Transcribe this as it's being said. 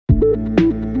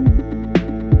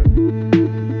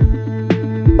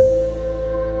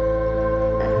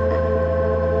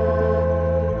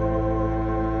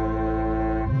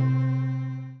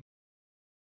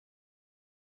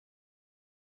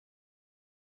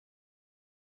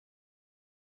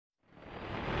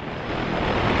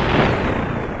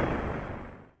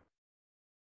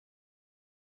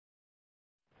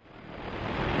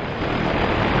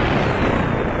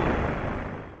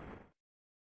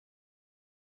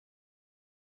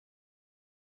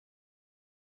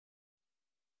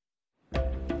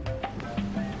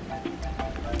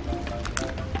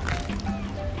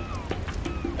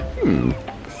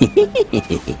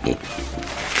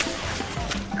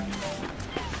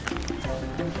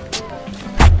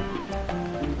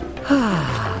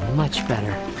Much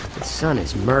better. The sun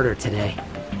is murder today.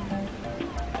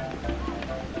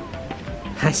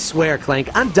 I swear, Clank,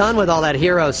 I'm done with all that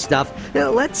hero stuff. Now,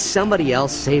 let somebody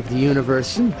else save the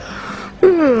universe.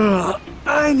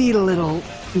 I need a little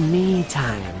me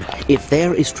time. If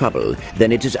there is trouble,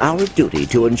 then it is our duty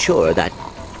to ensure that...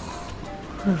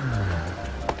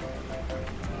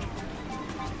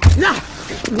 Nah!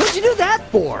 What'd you do that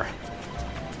for?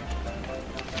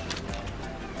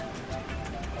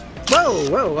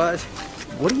 Whoa,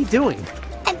 what are you doing?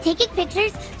 I'm taking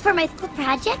pictures for my school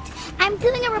project. I'm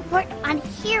doing a report on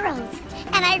heroes,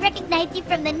 and I recognized you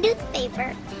from the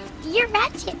newspaper. You're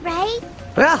Ratchet, right?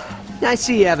 Well, I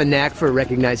see you have a knack for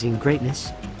recognizing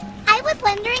greatness. I was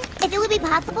wondering if it would be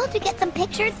possible to get some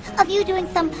pictures of you doing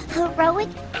some heroic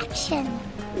action.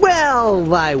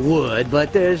 Well, I would,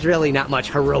 but there's really not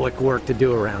much heroic work to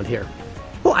do around here.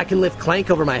 Well, I can lift Clank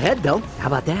over my head, though. How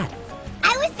about that?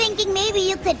 I was thinking maybe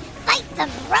you could fight some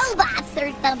robots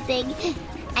or something.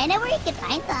 I know where you can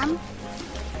find them.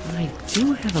 I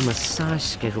do have a massage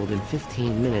scheduled in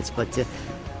 15 minutes, but,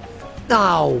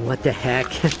 oh, what the heck.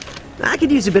 I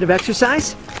could use a bit of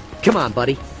exercise. Come on,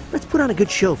 buddy. Let's put on a good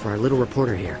show for our little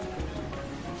reporter here.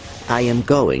 I am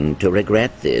going to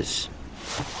regret this.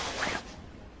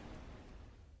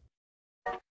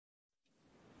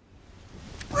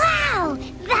 Wow,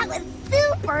 that was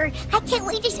super! I can't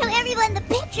wait to show everyone the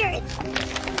pictures.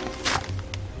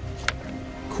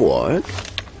 Quark?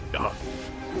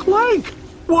 Clank!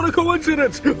 What a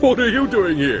coincidence! What are you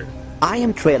doing here? I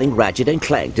am trailing Ratchet and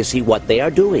Clank to see what they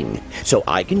are doing, so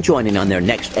I can join in on their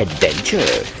next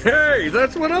adventure. Hey,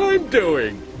 that's what I'm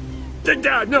doing!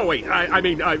 No, wait,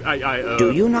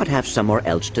 Do you not have somewhere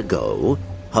else to go?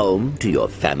 Home to your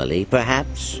family,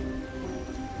 perhaps?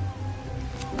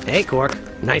 Hey, Quark.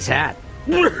 Nice hat.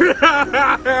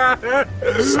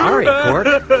 Sorry,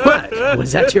 Quark. What?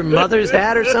 Was that your mother's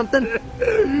hat or something?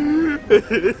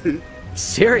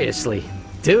 Seriously,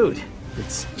 dude,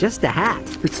 it's just a hat.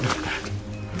 It's not that.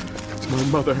 It's my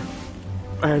mother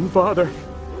and father.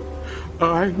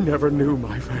 I never knew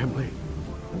my family.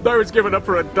 I was given up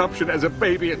for adoption as a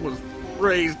baby and was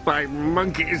raised by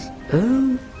monkeys.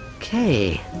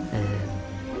 Okay.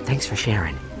 Thanks for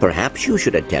sharing. Perhaps you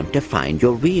should attempt to find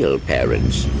your real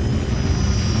parents.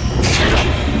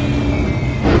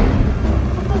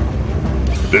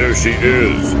 There she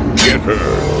is. Get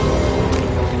her.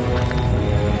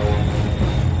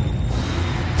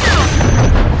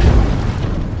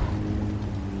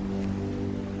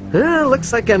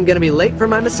 Looks like I'm gonna be late for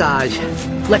my massage.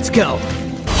 Let's go.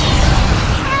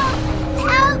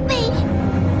 Help me!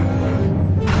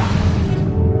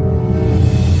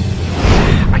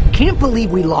 I can't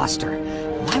believe we lost her.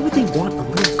 Why would they want a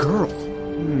little girl?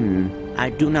 I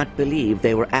do not believe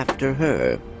they were after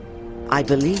her. I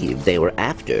believe they were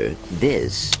after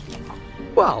this.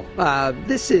 Well,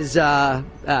 this is,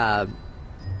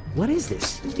 what is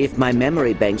this? If my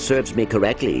memory bank serves me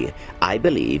correctly, I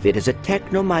believe it is a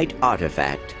technomite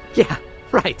artifact. Yeah,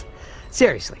 right.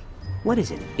 Seriously, what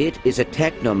is it? It is a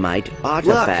technomite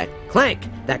artifact. Look, Clank,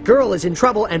 that girl is in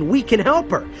trouble and we can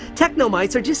help her.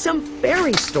 Technomites are just some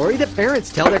fairy story that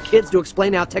parents tell their kids to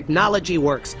explain how technology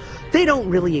works. They don't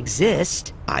really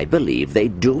exist. I believe they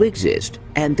do exist,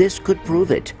 and this could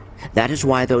prove it. That is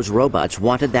why those robots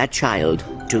wanted that child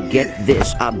to get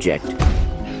this object.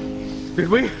 Did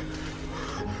we?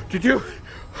 Did you?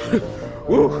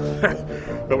 Whoa,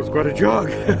 that was quite a jog.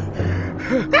 Is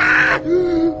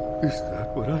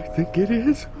that what I think it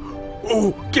is?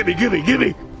 Oh,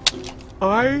 gimme!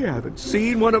 I haven't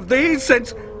seen one of these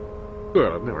since...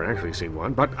 Well, I've never actually seen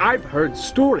one, but I've heard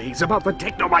stories about the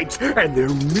technomites and their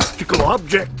mystical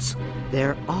objects.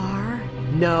 There are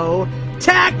no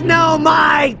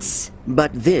technomites!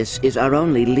 But this is our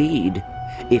only lead.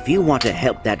 If you want to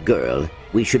help that girl,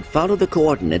 we should follow the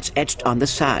coordinates etched on the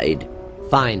side.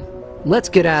 Fine. Let's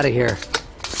get out of here.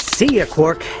 See ya,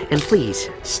 Quark. And please,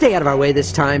 stay out of our way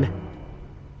this time.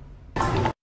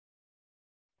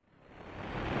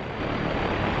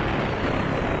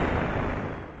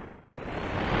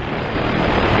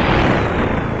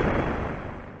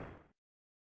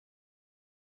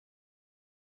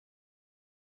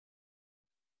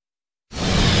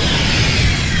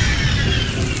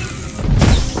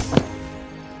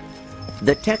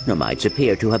 The Technomites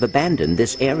appear to have abandoned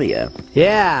this area.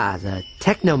 Yeah, the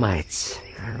Technomites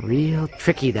are real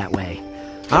tricky that way.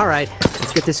 All right,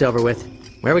 let's get this over with.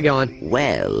 Where are we going?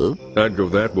 Well, I'd go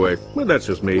that way, but that's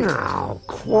just me. Oh,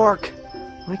 Quark.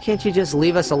 Why can't you just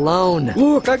leave us alone?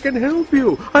 Look, I can help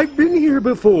you. I've been here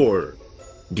before.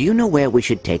 do you know where we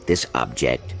should take this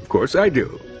object? Of course I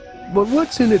do. But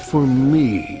what's in it for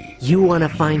me? You want to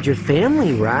find your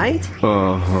family, right?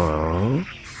 Uh-huh.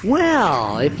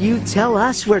 Well, if you tell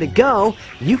us where to go,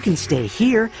 you can stay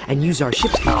here and use our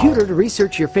ship's computer to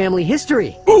research your family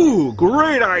history. Ooh,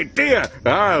 great idea!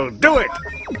 I'll do it!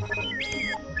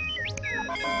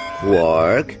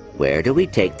 Quark, where do we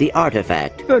take the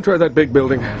artifact? I'll try that big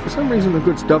building. For some reason, the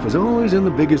good stuff is always in the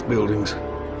biggest buildings.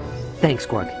 Thanks,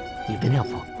 Quark. You've been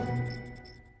helpful.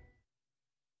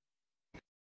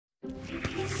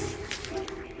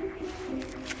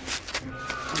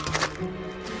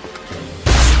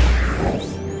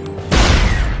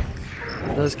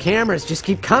 Those cameras just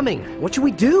keep coming. What should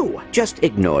we do? Just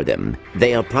ignore them.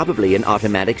 They are probably an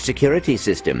automatic security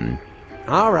system.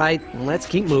 All right, let's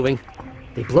keep moving.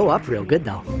 They blow up real good,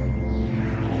 though.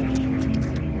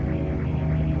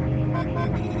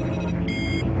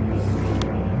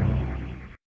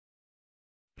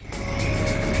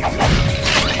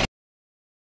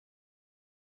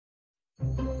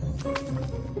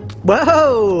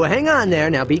 Whoa! Hang on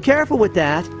there. Now be careful with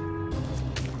that.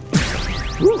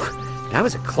 Whew, that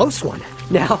was a close one.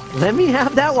 Now, let me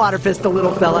have that water pistol,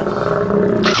 little fella.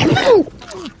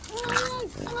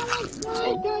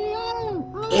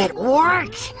 It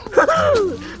works!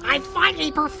 I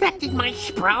finally perfected my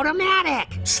Sproutomatic!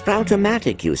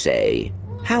 Sproutomatic, you say?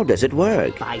 How does it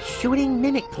work? By shooting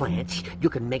mimic plants, you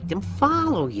can make them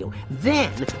follow you.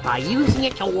 Then, by using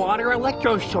it to water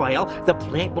electrosoil, the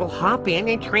plant will hop in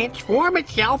and transform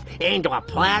itself into a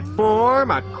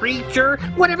platform, a creature,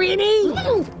 whatever you need.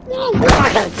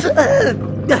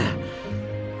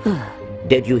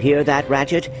 Did you hear that,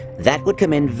 Ratchet? That would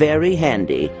come in very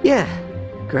handy. Yeah,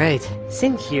 great.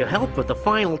 Since you helped with the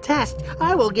final test,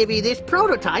 I will give you this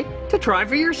prototype to try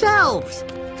for yourselves.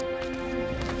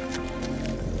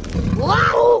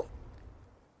 Wow!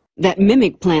 That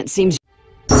mimic plant seems...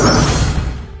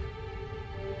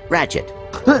 Ratchet,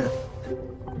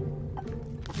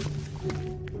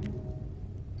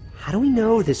 How do we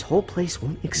know this whole place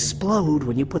won't explode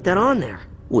when you put that on there?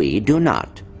 we do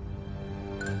not.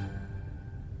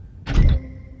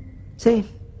 See,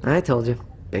 I told you.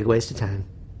 Big waste of time.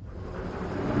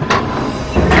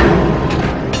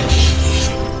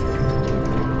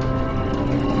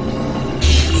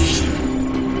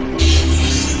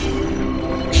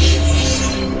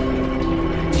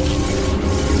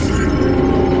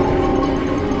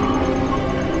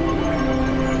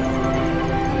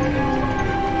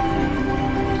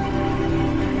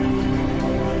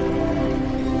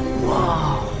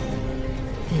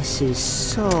 This is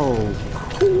so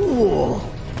cool.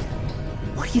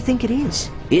 What do you think it is?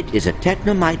 It is a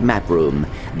Technomite map room.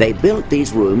 They built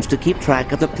these rooms to keep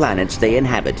track of the planets they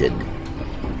inhabited.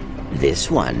 This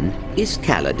one is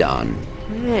Caladon.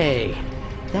 Hey,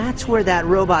 that's where that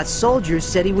robot soldier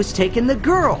said he was taking the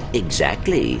girl.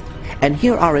 Exactly. And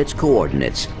here are its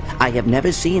coordinates. I have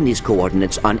never seen these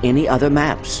coordinates on any other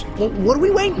maps. Well, what are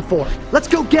we waiting for? Let's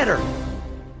go get her.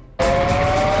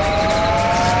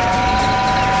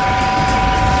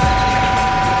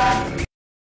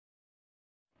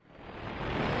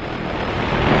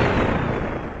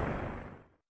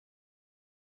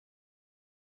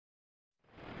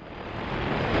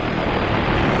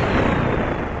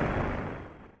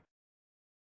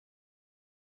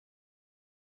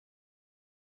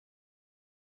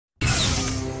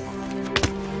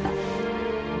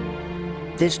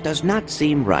 This does not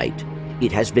seem right.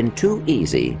 It has been too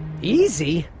easy.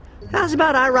 Easy? How's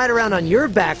about I ride around on your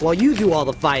back while you do all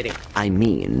the fighting? I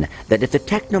mean that if the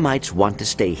Technomites want to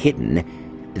stay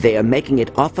hidden, they are making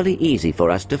it awfully easy for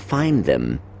us to find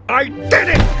them. I did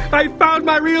it! I found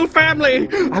my real family!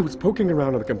 I was poking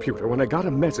around on the computer when I got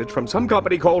a message from some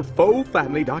company called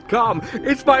FauxFamily.com.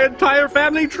 It's my entire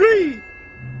family tree!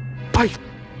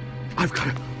 I've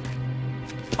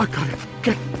gotta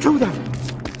get to them!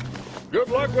 Good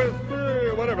luck with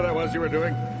whatever that was you were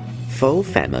doing.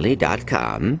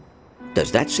 FauxFamily.com?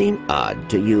 Does that seem odd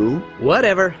to you?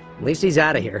 Whatever. At least he's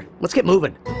out of here. Let's get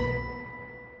moving.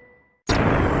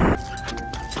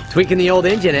 Tweaking the old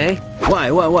engine, eh? Why?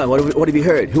 What have you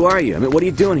heard? Who are you? I mean, what are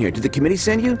you doing here? Did the committee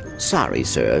send you? Sorry,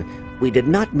 sir. We did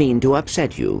not mean to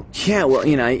upset you. Yeah, well,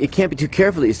 you know, you can't be too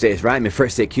careful these days, right? I mean,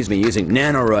 first they accuse me of using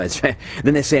nanoroids, right?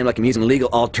 Then they say I'm using legal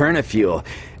alternative fuel.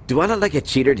 Do I look like a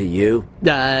cheater to you?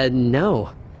 No.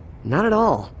 Not at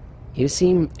all. You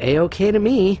seem A-okay to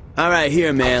me. Alright,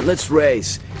 here, man. Let's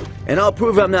race. And I'll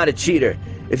prove I'm not a cheater.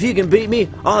 If you can beat me,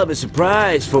 I'll have a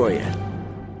surprise for you.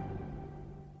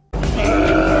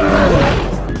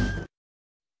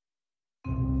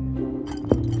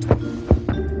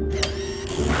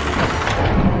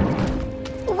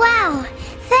 Wow,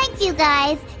 thank you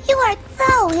guys. You are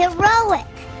so heroic.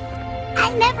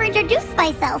 I never introduced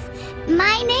myself.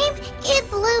 My name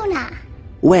is Luna.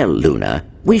 Well, Luna,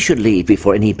 we should leave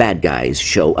before any bad guys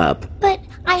show up. But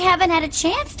I haven't had a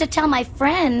chance to tell my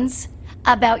friends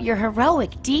about your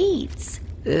heroic deeds.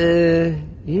 You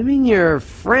mean your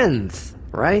friends,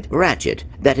 right? Ratchet,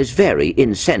 that is very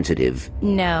insensitive.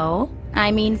 No,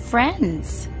 I mean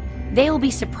friends. They will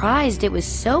be surprised it was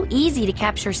so easy to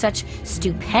capture such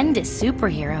stupendous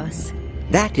superheroes.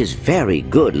 That is very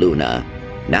good, Luna.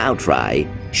 Now try.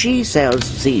 She sells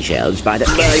seashells by the...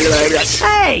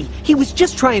 Hey! He was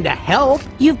just trying to help!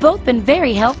 You've both been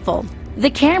very helpful. The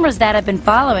cameras that have been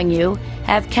following you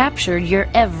have captured your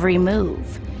every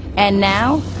move. And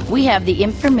now, we have the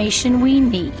information we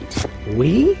need.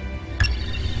 We?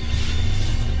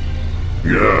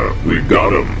 Yeah, we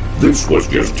got him. This was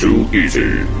just too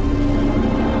easy.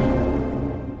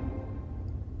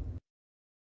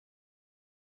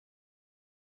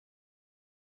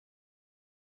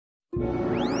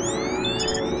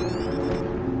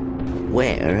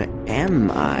 Where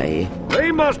am I?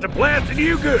 They must have blasted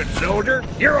you good, soldier.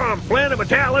 You're on planet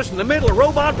Metalis in the middle of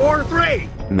Robot War 3.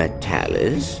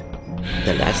 Metalis?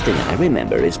 The last thing I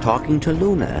remember is talking to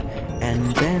Luna,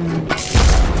 and then...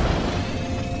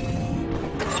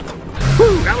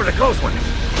 Whew, that was a close one.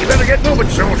 You better get moving,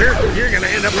 soldier. You're gonna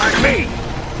end up like me.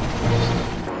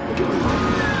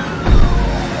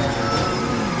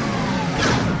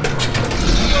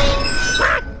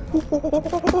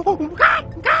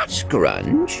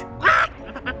 Scrunch?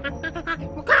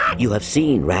 You have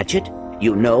seen Ratchet?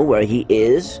 You know where he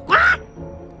is?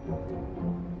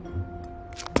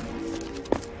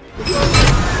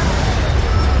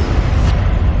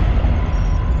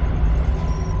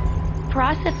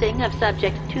 Processing of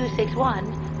subject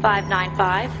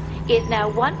 261-595 is now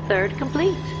 1/3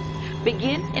 complete.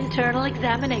 Begin internal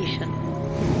examination.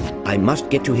 I must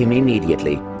get to him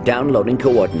immediately. Downloading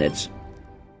coordinates.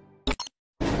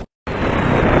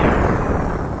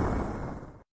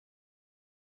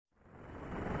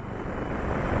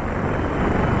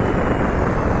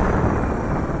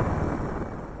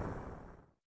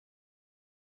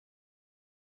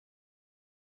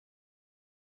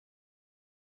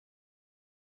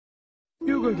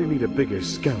 You're going to need a bigger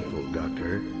scalpel,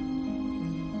 Doctor.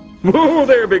 Oh,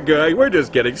 there, big guy. We're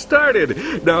just getting started.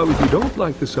 Now, if you don't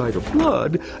like the sight of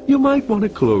blood, you might want to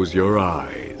close your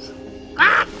eyes.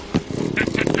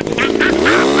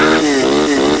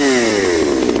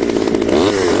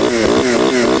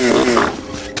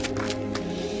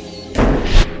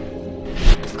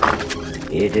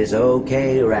 It is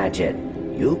okay, Ratchet.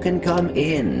 You can come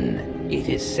in. It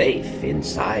is safe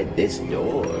inside this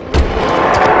door.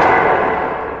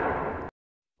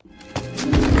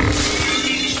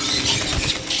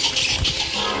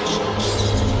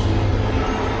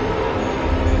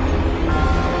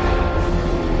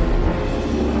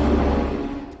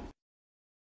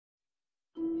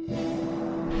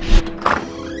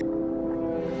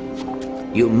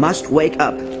 You must wake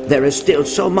up. There is still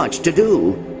so much to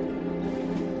do.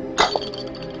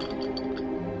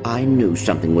 I knew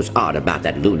something was odd about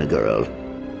that Luna girl.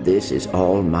 This is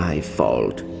all my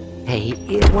fault. Hey,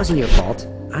 it wasn't your fault.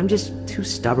 I'm just too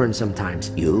stubborn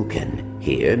sometimes. You can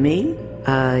hear me?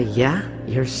 Yeah,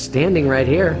 you're standing right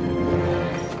here.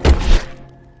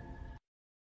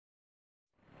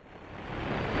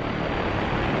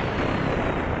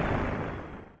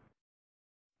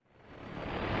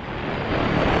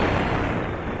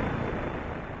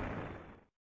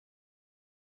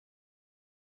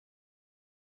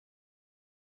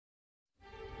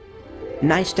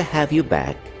 Nice to have you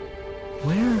back.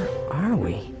 Where are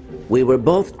we? We were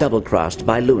both double-crossed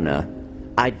by Luna.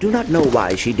 I do not know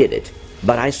why she did it,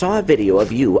 but I saw a video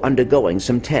of you undergoing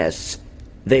some tests.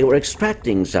 They were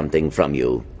extracting something from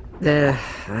you.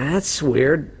 That's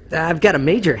weird. I've got a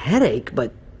major headache,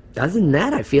 but other than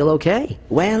that, I feel okay.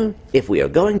 Well, if we are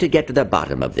going to get to the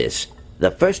bottom of this,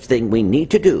 the first thing we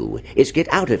need to do is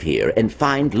get out of here and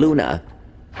find Luna.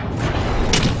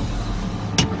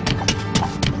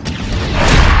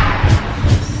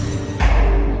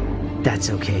 That's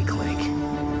okay, Clank.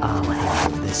 I'll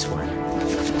handle this one.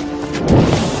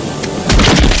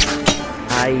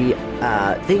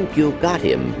 I think you got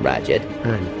him, Ratchet.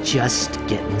 I'm just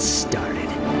getting started.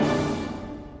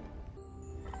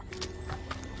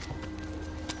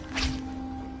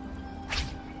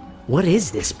 What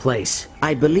is this place?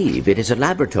 I believe it is a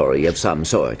laboratory of some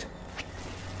sort.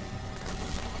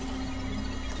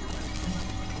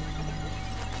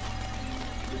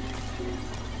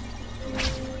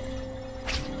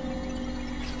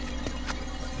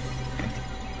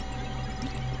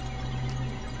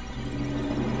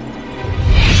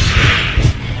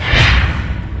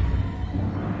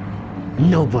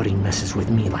 Nobody messes with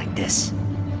me like this.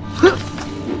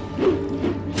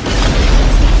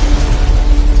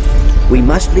 We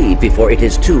must leave before it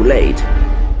is too late.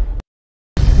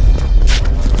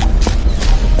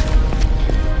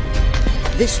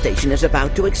 This station is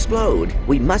about to explode.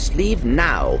 We must leave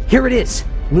now. Here it is,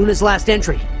 Luna's last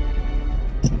entry.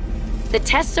 The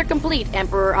tests are complete,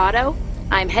 Emperor Otto.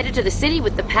 I'm headed to the city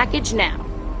with the package now.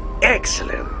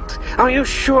 Excellent. Are you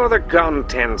sure the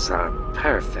contents are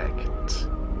perfect?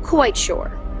 Quite sure.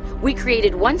 We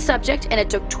created one subject and it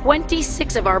took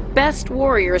 26 of our best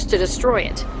warriors to destroy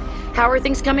it. How are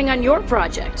things coming on your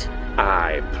project?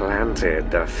 I planted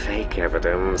the fake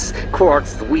evidence.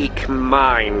 Quark's weak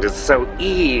mind is so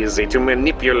easy to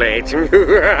manipulate.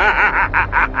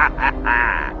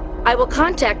 I will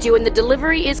contact you when the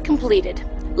delivery is completed.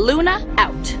 Luna,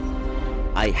 out.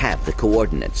 I have the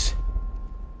coordinates.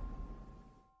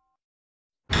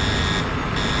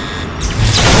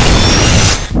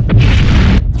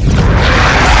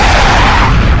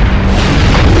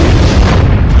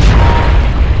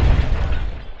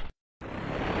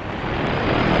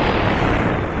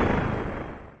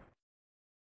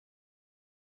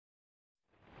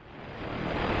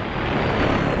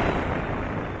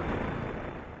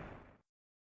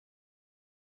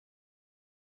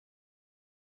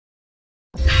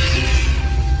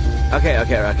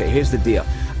 Okay, here's the deal.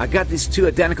 I got these two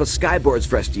identical skyboards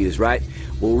for us to use, right?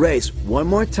 We'll race one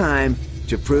more time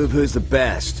to prove who's the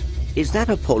best. Is that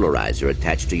a polarizer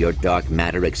attached to your dark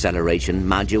matter acceleration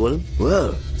module?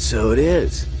 Whoa, so it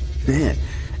is. Man,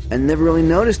 I never really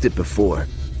noticed it before.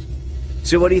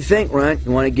 So what do you think, Runt?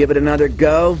 You want to give it another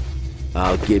go?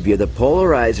 I'll give you the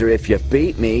polarizer if you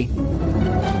beat me.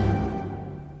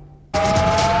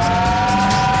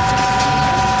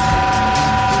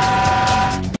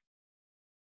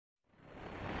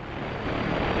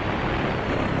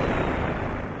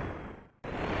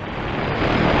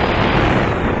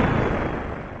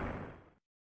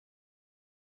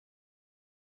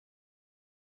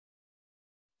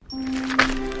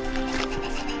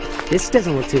 This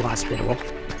doesn't look too hospitable.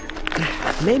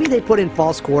 Maybe they put in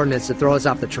false coordinates to throw us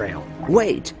off the trail.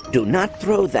 Wait, do not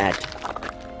throw that.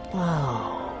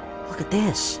 Whoa, look at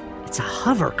this. It's a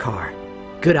hover car.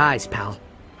 Good eyes, pal.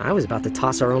 I was about to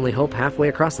toss our only hope halfway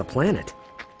across the planet.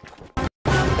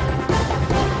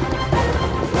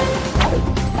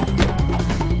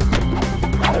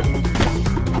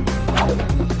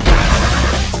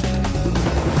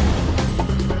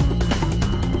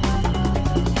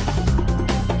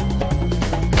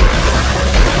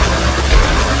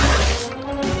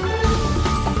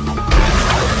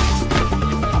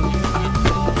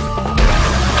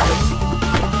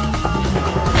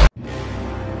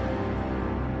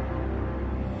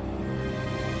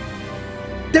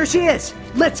 There she is!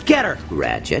 Let's get her!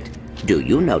 Ratchet, do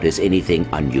you notice anything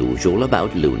unusual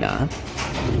about Luna?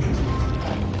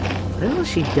 Well,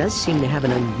 she does seem to have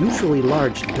an unusually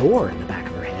large door in the back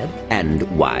of her head.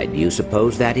 And why do you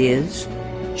suppose that is?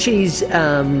 She's,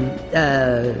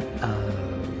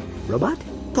 robot?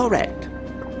 Correct.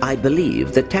 I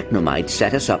believe the Technomites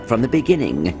set us up from the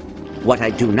beginning. What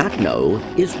I do not know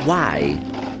is why.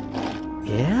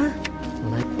 Yeah?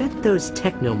 Well, I bet those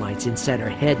Technomites inside her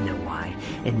head know why.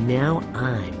 And now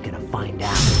I'm gonna find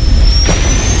out.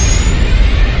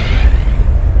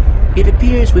 It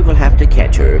appears we will have to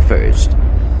catch her first.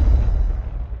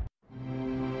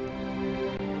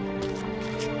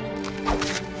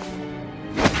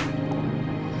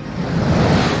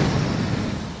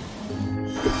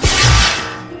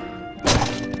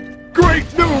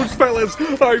 Great news, fellas!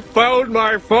 I found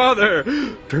my father!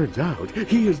 Turns out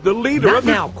he is the leader Not of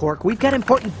the... now, Quark. We've got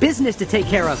important business to take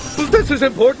care of. This is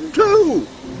important, too!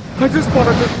 I just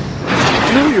wanted to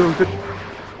tell you that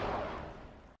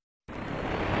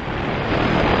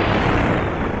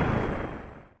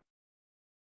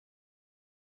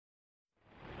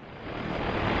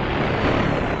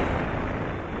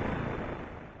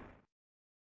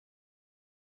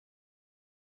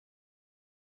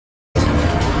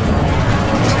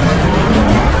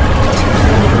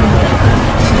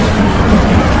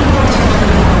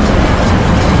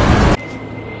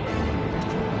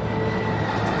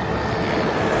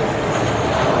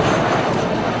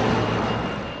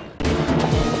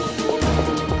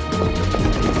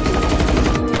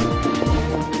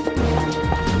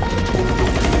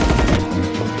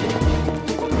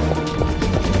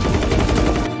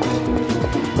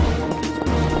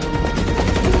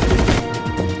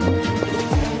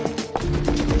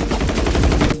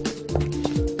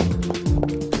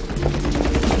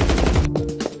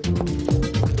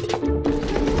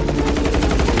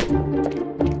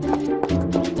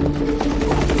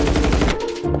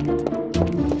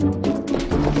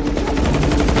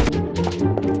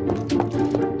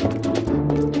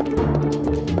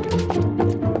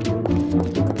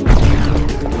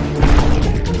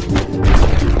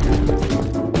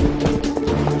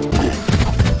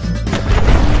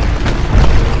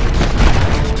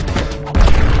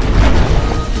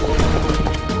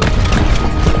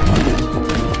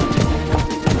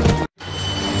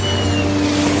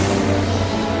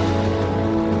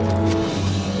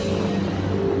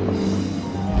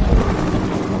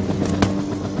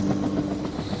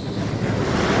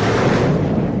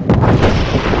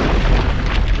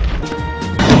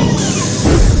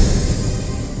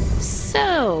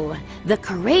the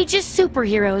courageous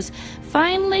superheroes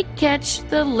finally catch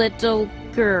the little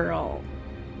girl.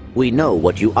 We know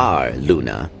what you are,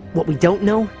 Luna. What we don't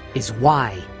know is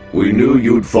why. We knew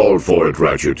you'd fall for it,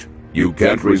 Ratchet. You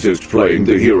can't resist playing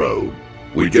the hero.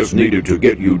 We just needed to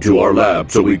get you to our lab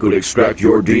so we could extract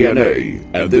your DNA,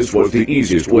 and this was the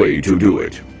easiest way to do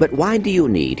it. But why do you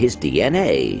need his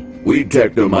DNA? We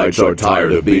Technomites are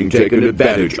tired of being taken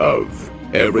advantage of.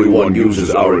 Everyone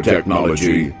uses our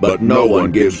technology, but no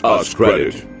one gives us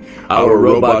credit. Our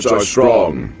robots are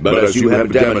strong, but as you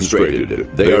have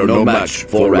demonstrated, they are no match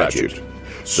for Ratchet.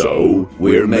 So,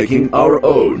 we're making our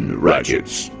own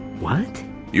Ratchets. What?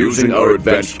 Using our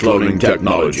advanced cloning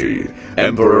technology,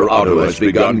 Emperor Otto has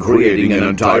begun creating an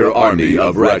entire army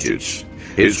of Ratchets.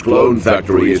 His clone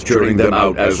factory is churning them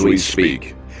out as we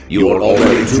speak. You are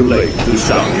already too late to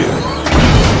stop him.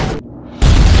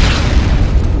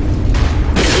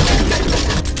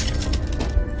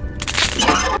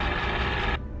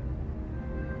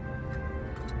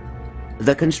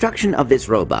 The construction of this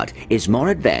robot is more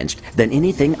advanced than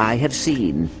anything I have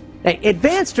seen. Hey,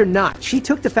 advanced or not, she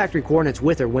took the factory coordinates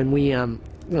with her when we,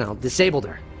 disabled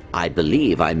her. I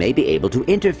believe I may be able to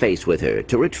interface with her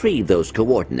to retrieve those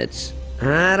coordinates.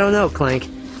 I don't know, Clank.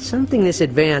 Something this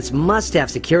advanced must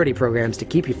have security programs to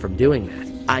keep you from doing that.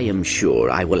 I am sure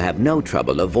I will have no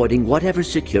trouble avoiding whatever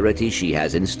security she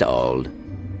has installed.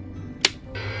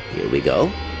 Here we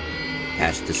go.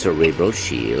 Past the cerebral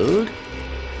shield.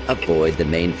 Avoid the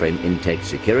mainframe intake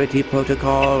security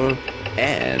protocol.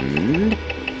 And...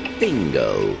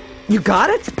 bingo. You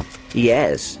got it?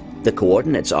 Yes. The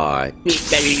coordinates are...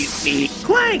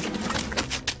 Clank!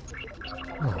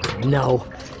 Oh, no.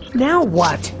 Now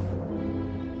what?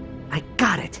 I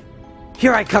got it.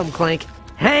 Here I come, Clank.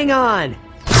 Hang on!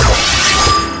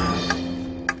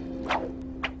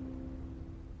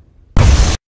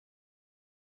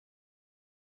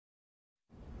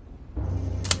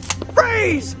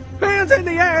 Freeze! Hands in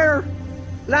the air!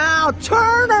 Now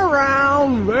turn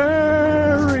around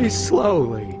very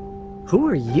slowly. Who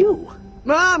are you?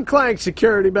 I'm Clank's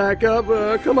security backup.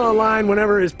 Come online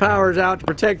whenever his power's out to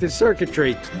protect his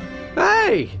circuitry.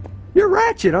 Hey! You're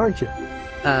Ratchet, aren't you?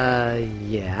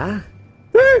 Yeah?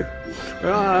 Hey!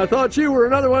 I thought you were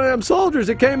another one of them soldiers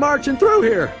that came marching through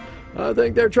here. I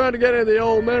think they're trying to get in the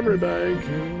old memory bank.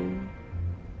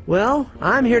 Well,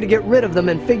 I'm here to get rid of them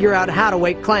and figure out how to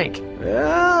wake Clank.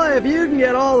 Well, if you can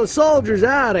get all the soldiers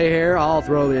out of here, I'll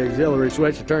throw the auxiliary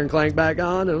switch to turn Clank back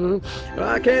on.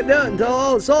 I can't do it until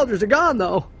all the soldiers are gone,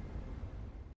 though.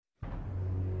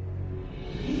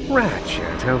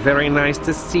 Ratchet, how very nice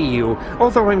to see you,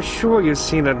 although I'm sure you've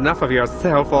seen enough of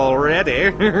yourself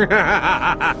already.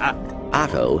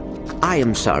 Otto, I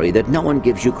am sorry that no one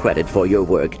gives you credit for your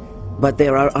work, but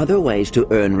there are other ways to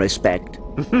earn respect.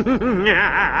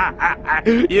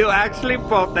 You actually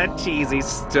bought that cheesy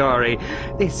story.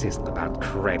 This isn't about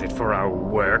credit for our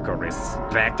work or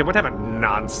respect or whatever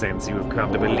nonsense you've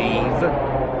come to believe.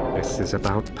 This is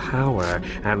about power,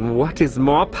 and what is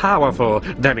more powerful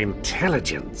than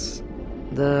intelligence?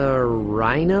 The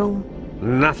Rhino?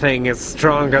 Nothing is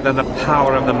stronger than the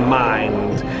power of the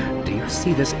mind. Do you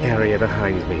see this area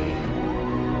behind me?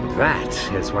 That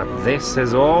is what this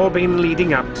has all been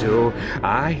leading up to.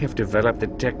 I have developed the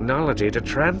technology to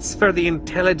transfer the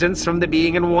intelligence from the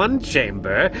being in one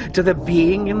chamber to the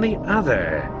being in the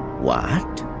other.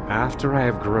 What? After I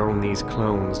have grown these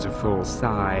clones to full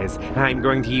size, I'm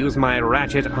going to use my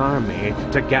Ratchet army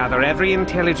to gather every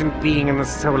intelligent being in the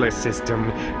solar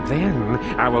system. Then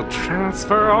I will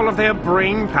transfer all of their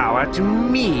brain power to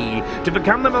me to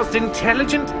become the most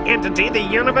intelligent entity the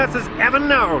universe has ever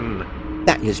known.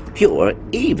 That is pure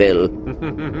evil.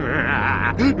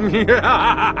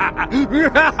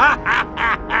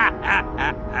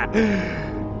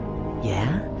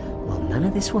 Yeah? Well, none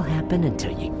of this will happen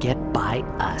until you get by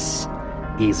us.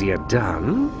 Easier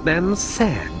done than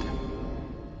said.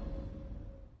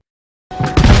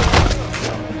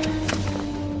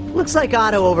 Looks like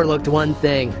Otto overlooked one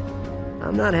thing.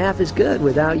 I'm not half as good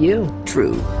without you.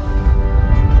 True.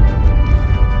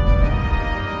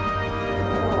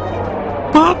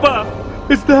 Papa!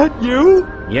 Is that you?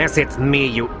 Yes, it's me,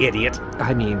 you idiot.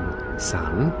 I mean,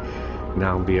 son.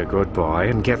 Now be a good boy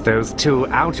and get those two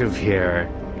out of here.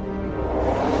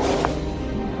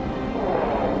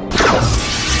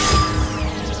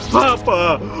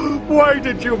 Papa! Why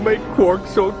did you make Quark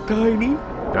so tiny?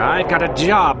 I've got a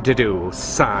job to do,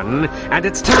 son, and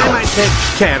it's time I take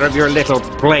care of your little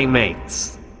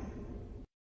playmates.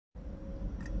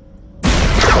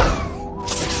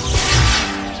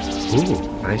 Ooh,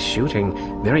 nice shooting.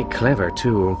 Very clever,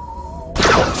 too.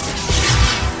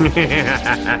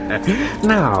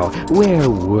 Now, where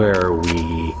were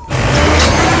we?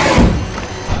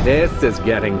 This is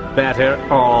getting better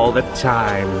all the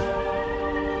time.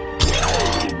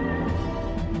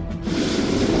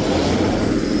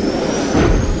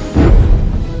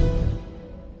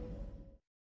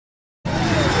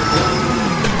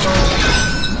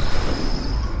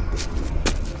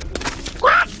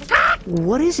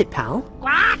 What is it, pal?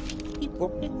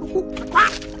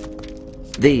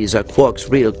 These are Quark's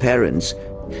real parents.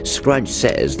 Scrunch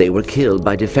says they were killed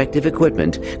by defective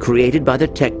equipment created by the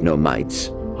Technomites.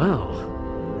 Wow,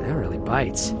 that really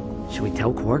bites. Should we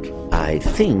tell Quark? I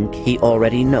think he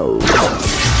already knows.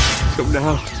 So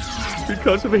now,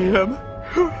 because of him,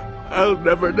 I'll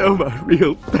never know my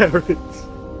real parents.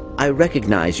 I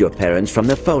recognize your parents from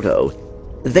the photo.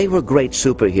 They were great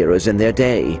superheroes in their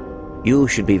day. You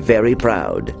should be very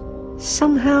proud.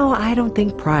 Somehow, I don't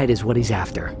think pride is what he's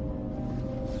after.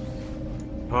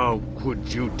 How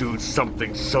could you do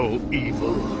something so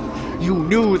evil? You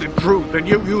knew the truth and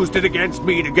you used it against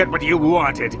me to get what you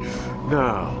wanted.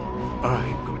 Now,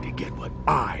 I'm going to get what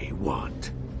I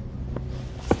want.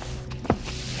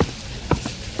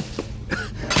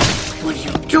 What are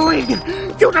you doing?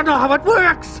 You don't know how it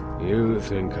works! You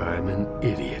think I'm an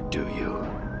idiot, do you?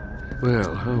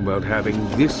 Well, how about having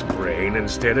this brain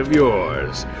instead of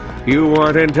yours? You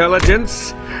want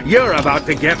intelligence? You're about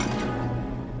to get...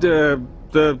 the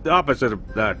opposite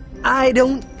of that. I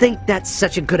don't think that's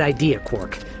such a good idea,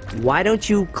 Quark. Why don't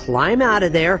you climb out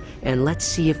of there, and let's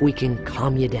see if we can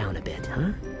calm you down a bit,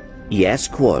 huh? Yes,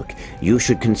 Quark, you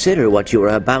should consider what you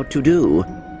are about to do.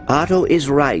 Otto is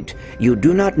right. You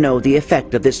do not know the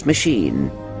effect of this machine.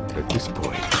 At this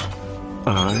point,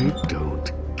 I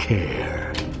don't care.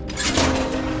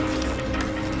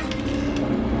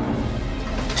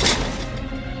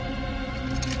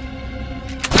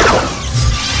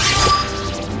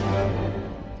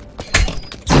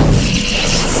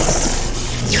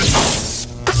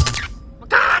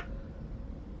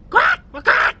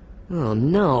 Oh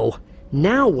no.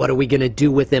 Now what are we gonna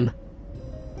do with him?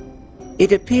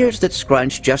 It appears that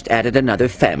Scrunch just added another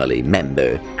family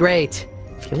member. Great.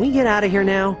 Can we get out of here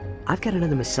now? I've got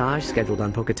another massage scheduled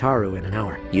on Poketaru in an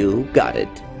hour. You got it.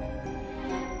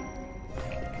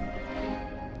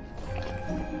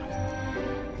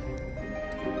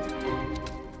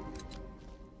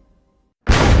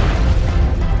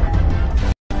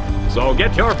 So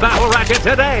get your Battle Ratchet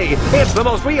today! It's the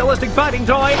most realistic fighting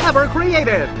toy ever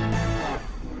created!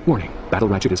 Warning. Battle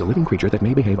Ratchet is a living creature that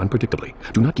may behave unpredictably.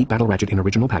 Do not keep Battle Ratchet in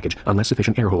original package unless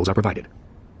sufficient air holes are provided.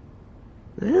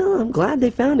 Well, I'm glad they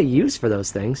found a use for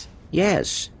those things.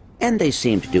 Yes, and they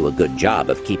seem to do a good job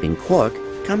of keeping Quark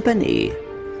company.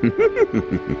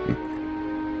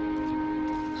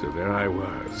 So there I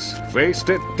was, face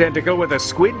to tentacle with a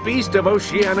squid beast of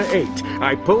Oceania 8.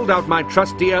 I pulled out my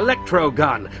trusty electro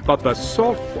gun, but the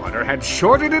salt water had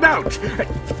shorted it out.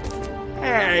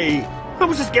 Hey, I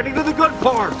was just getting to the good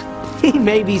part. He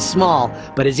may be small,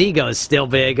 but his ego's still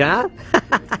big, huh?